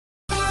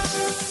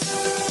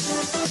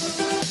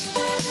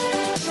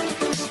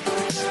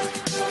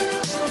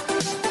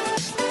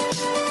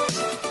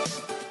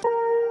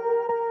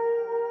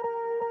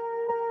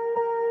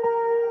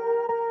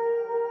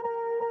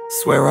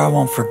Swear I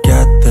won't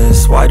forget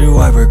this, why do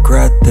I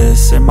regret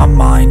this? In my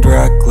mind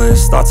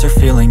reckless, thoughts are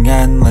feeling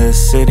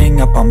endless. Sitting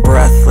up, I'm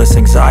breathless,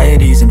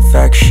 anxiety's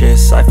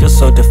infectious. I feel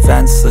so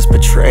defenseless,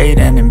 betrayed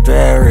and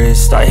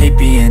embarrassed. I hate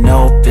being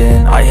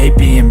open, I hate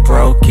being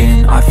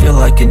broken. I feel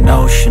like an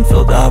ocean,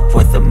 filled up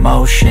with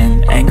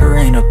emotion. Anger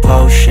ain't a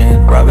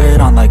potion, rub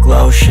it on like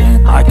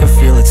lotion. I can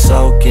feel it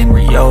soaking,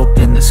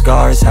 reopen, the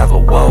scars have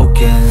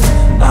awoken.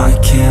 I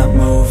can't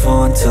move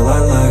on till I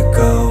let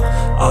go.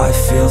 I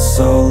feel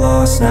so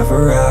lost,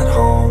 never at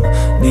home.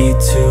 Need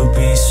to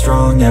be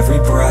strong, every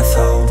breath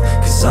hold.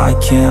 Cause I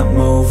can't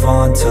move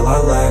on till I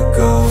let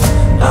go.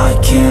 I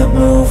can't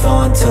move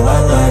on till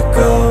I let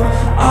go.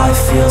 I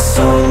feel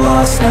so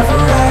lost, never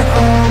at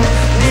home.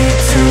 Need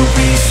to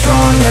be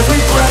strong,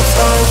 every breath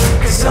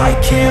hold. Cause I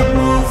can't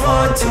move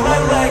on till I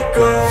let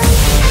go.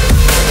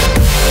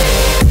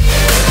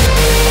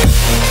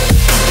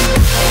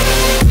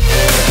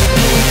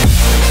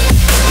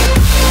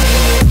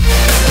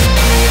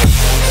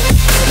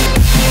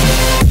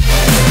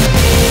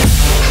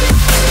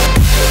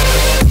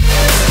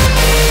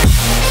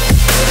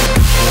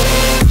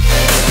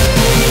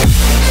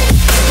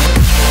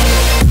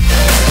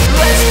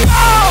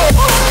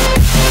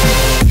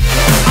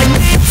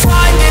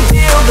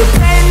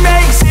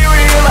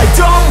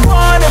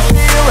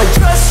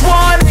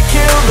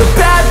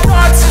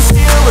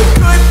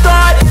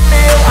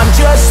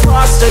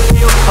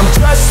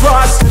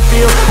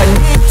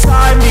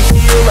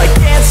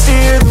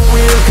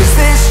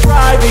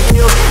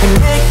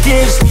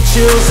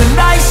 A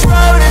nice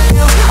road it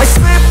feels. I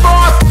slip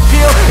off the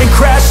peel and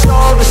crash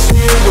all the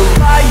steel.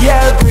 Will I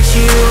ever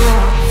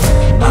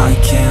heal? I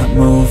can't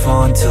move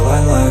on till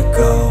I let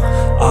go.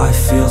 I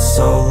feel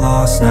so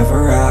lost,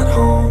 never at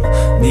home.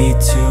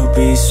 Need to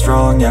be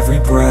strong, every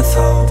breath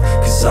hold.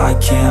 Cause I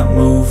can't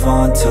move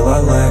on till I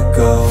let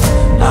go.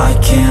 I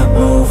can't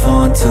move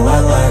on till I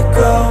let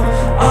go.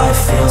 I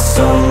feel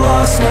so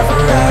lost, never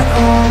at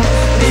home.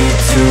 Need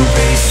to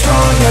be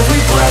strong,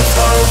 every breath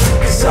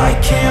hold. Cause I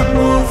can't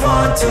move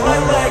on till I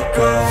let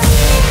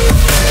go.